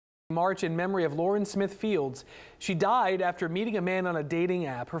March in memory of Lauren Smith Fields. She died after meeting a man on a dating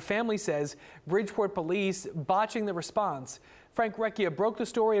app. Her family says Bridgeport Police botching the response. Frank Recchia broke the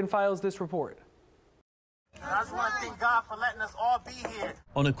story and files this report. I just want to thank God for letting us all be here.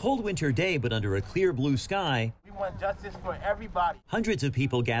 On a cold winter day, but under a clear blue sky, We want justice for everybody. hundreds of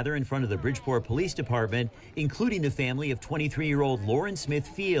people gather in front of the Bridgeport Police Department, including the family of 23-year-old Lauren Smith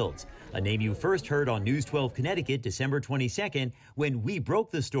Fields, a name you first heard on News 12 Connecticut December 22nd when we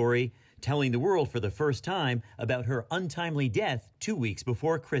broke the story, telling the world for the first time about her untimely death 2 weeks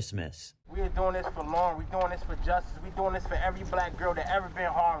before Christmas. We are doing this for Lauren. We're doing this for justice. We're doing this for every black girl that ever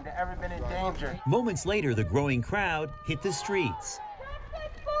been harmed, that ever been in danger. Moments later, the growing crowd hit the streets.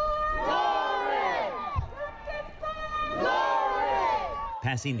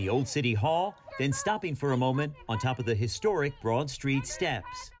 Passing the old city hall, then stopping for a moment on top of the historic Broad Street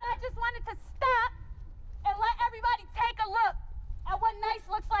steps. I just wanted to stop and let everybody take a look at what nice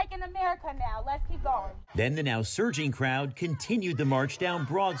looks like in America now. Let's keep going. Then the now surging crowd continued the march down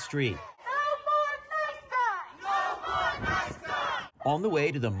Broad Street. No more nice guys! On the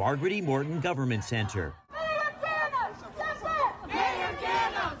way to the Margaret E. Morton Government Center.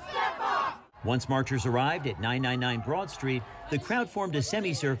 Once marchers arrived at 999 Broad Street, the crowd formed a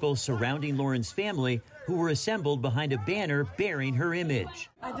semicircle surrounding Lauren's family, who were assembled behind a banner bearing her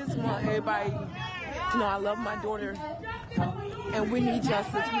image. I just want everybody to know I love my daughter, and we need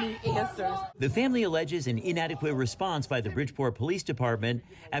justice, we need answers. The family alleges an inadequate response by the Bridgeport Police Department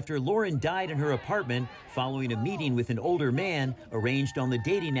after Lauren died in her apartment following a meeting with an older man arranged on the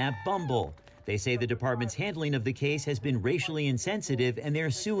dating app Bumble. They say the department's handling of the case has been racially insensitive and they're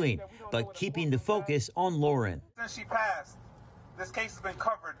suing, but keeping the focus on Lauren. Since she passed, this case has been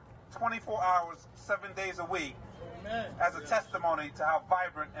covered 24 hours, 7 days a week, as a testimony to how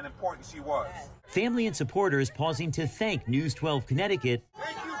vibrant and important she was. Family and supporters pausing to thank News 12 Connecticut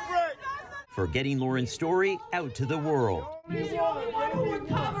for getting Lauren's story out to the world. He's the only one who would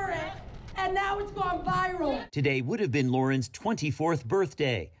cover it, and now it's gone viral. Today would have been Lauren's 24th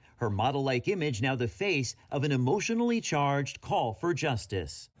birthday. Her model-like image now the face of an emotionally charged call for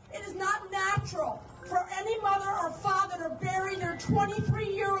justice. It is not natural for any mother or father to bury their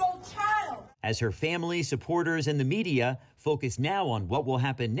 23-year-old child. As her family, supporters, and the media focus now on what will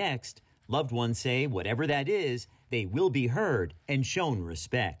happen next, loved ones say whatever that is, they will be heard and shown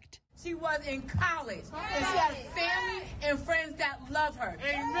respect. She was in college, and she has family and friends that love her.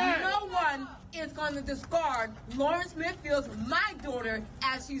 Amen. No one is going to discard Lauren Smith Fields, my daughter,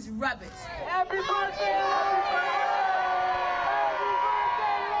 as she's rubbish. Happy birthday!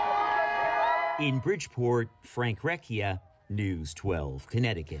 In Bridgeport, Frank Recchia, News 12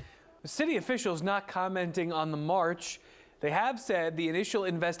 Connecticut. City officials not commenting on the march. They have said the initial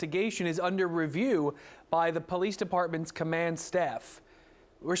investigation is under review by the police department's command staff.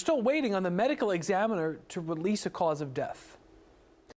 We're still waiting on the medical examiner to release a cause of death.